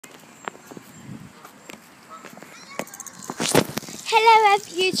Hello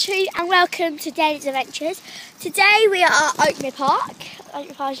YouTube and welcome to Dellie's Adventures. Today we are at Oakmere Park,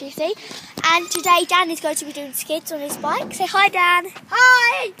 as you see, and today Dan is going to be doing skids on his bike. Say hi Dan.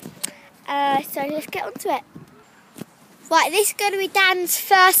 Hi! So let's get on to it. Right, this is going to be Dan's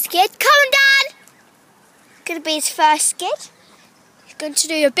first skid. Come on Dan! It's going to be his first skid. He's going to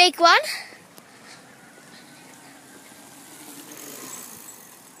do a big one.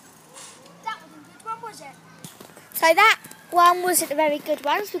 That wasn't a good one, was it? So that one wasn't a very good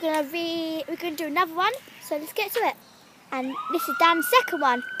one, so we're gonna do another one. So let's get to it. And this is Dan's second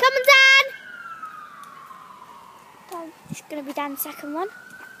one. Come on, Dan! This is gonna be Dan's second one.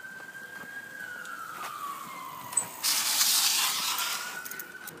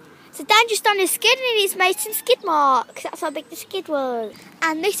 So Dan just done his skid and he's made some skid marks. That's how big the skid was.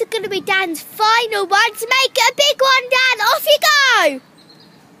 And this is gonna be Dan's final one to make it a big one, Dan. Off you go!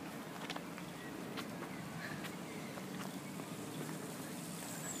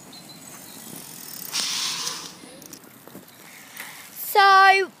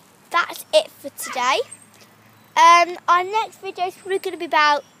 So that's it for today. Our next video is probably going to be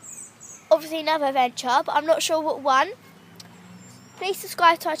about obviously another adventure, but I'm not sure what one. Please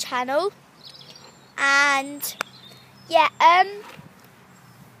subscribe to our channel, and yeah,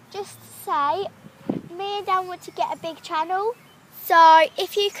 just to say, me and Dan want to get a big channel, so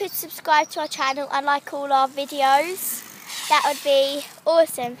if you could subscribe to our channel and like all our videos, that would be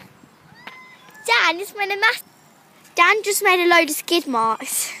awesome. Dan just made a load of skid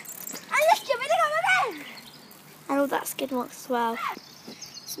marks. And all that skid marks as well.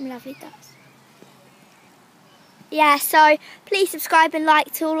 Some lovely dots. Yeah, so please subscribe and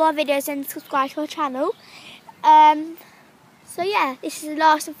like to all our videos and subscribe to our channel. So yeah, this is the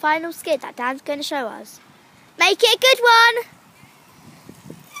last and final skid that Dan's going to show us. Make it a good one!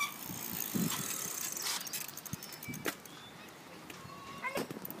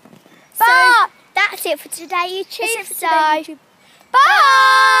 So that's it for today, YouTube.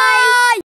 Bye!